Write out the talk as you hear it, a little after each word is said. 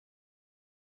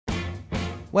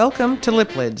Welcome to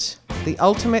LipLidz, the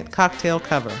ultimate cocktail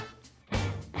cover.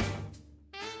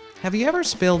 Have you ever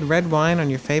spilled red wine on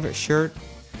your favorite shirt?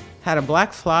 Had a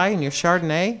black fly in your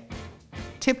Chardonnay?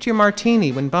 Tipped your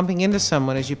Martini when bumping into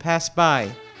someone as you passed by?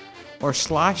 Or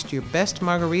sloshed your best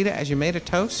Margarita as you made a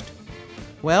toast?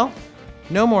 Well,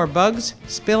 no more bugs,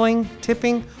 spilling,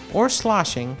 tipping, or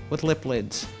sloshing with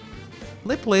LipLidz.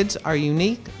 LipLidz are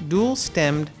unique,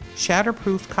 dual-stemmed,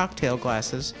 shatterproof cocktail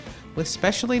glasses with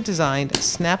specially designed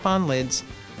snap-on lids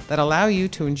that allow you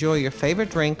to enjoy your favorite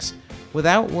drinks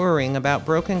without worrying about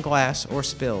broken glass or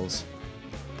spills.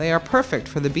 They are perfect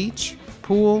for the beach,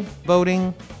 pool,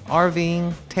 boating,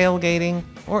 RVing, tailgating,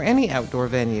 or any outdoor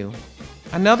venue.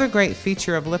 Another great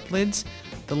feature of LipLidz,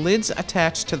 the lids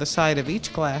attach to the side of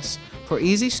each glass for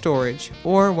easy storage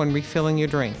or when refilling your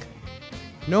drink.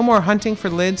 No more hunting for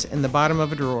lids in the bottom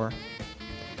of a drawer.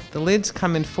 The lids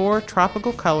come in 4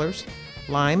 tropical colors: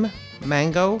 lime,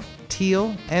 mango,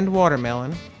 teal, and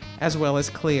watermelon, as well as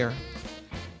clear.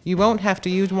 You won't have to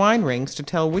use wine rings to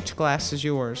tell which glass is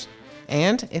yours.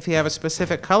 And if you have a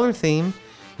specific color theme,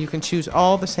 you can choose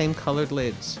all the same colored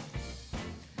lids.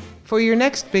 For your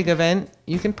next big event,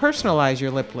 you can personalize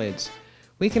your LipLidz.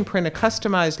 We can print a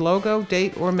customized logo,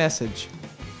 date, or message.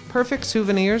 Perfect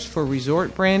souvenirs for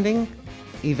resort branding,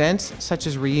 events such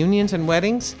as reunions and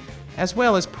weddings, as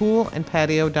well as pool and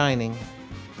patio dining.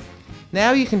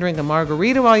 Now you can drink a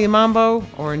margarita while you mambo,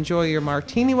 or enjoy your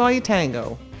martini while you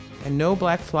tango, and no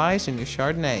black flies in your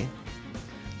Chardonnay.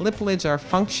 LipLidz are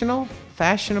functional,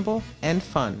 fashionable, and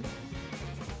fun.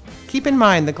 Keep in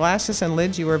mind the glasses and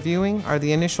lids you are viewing are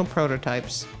the initial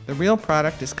prototypes. The real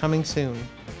product is coming soon.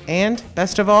 And,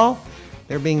 best of all,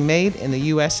 they're being made in the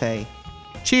USA.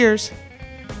 Cheers!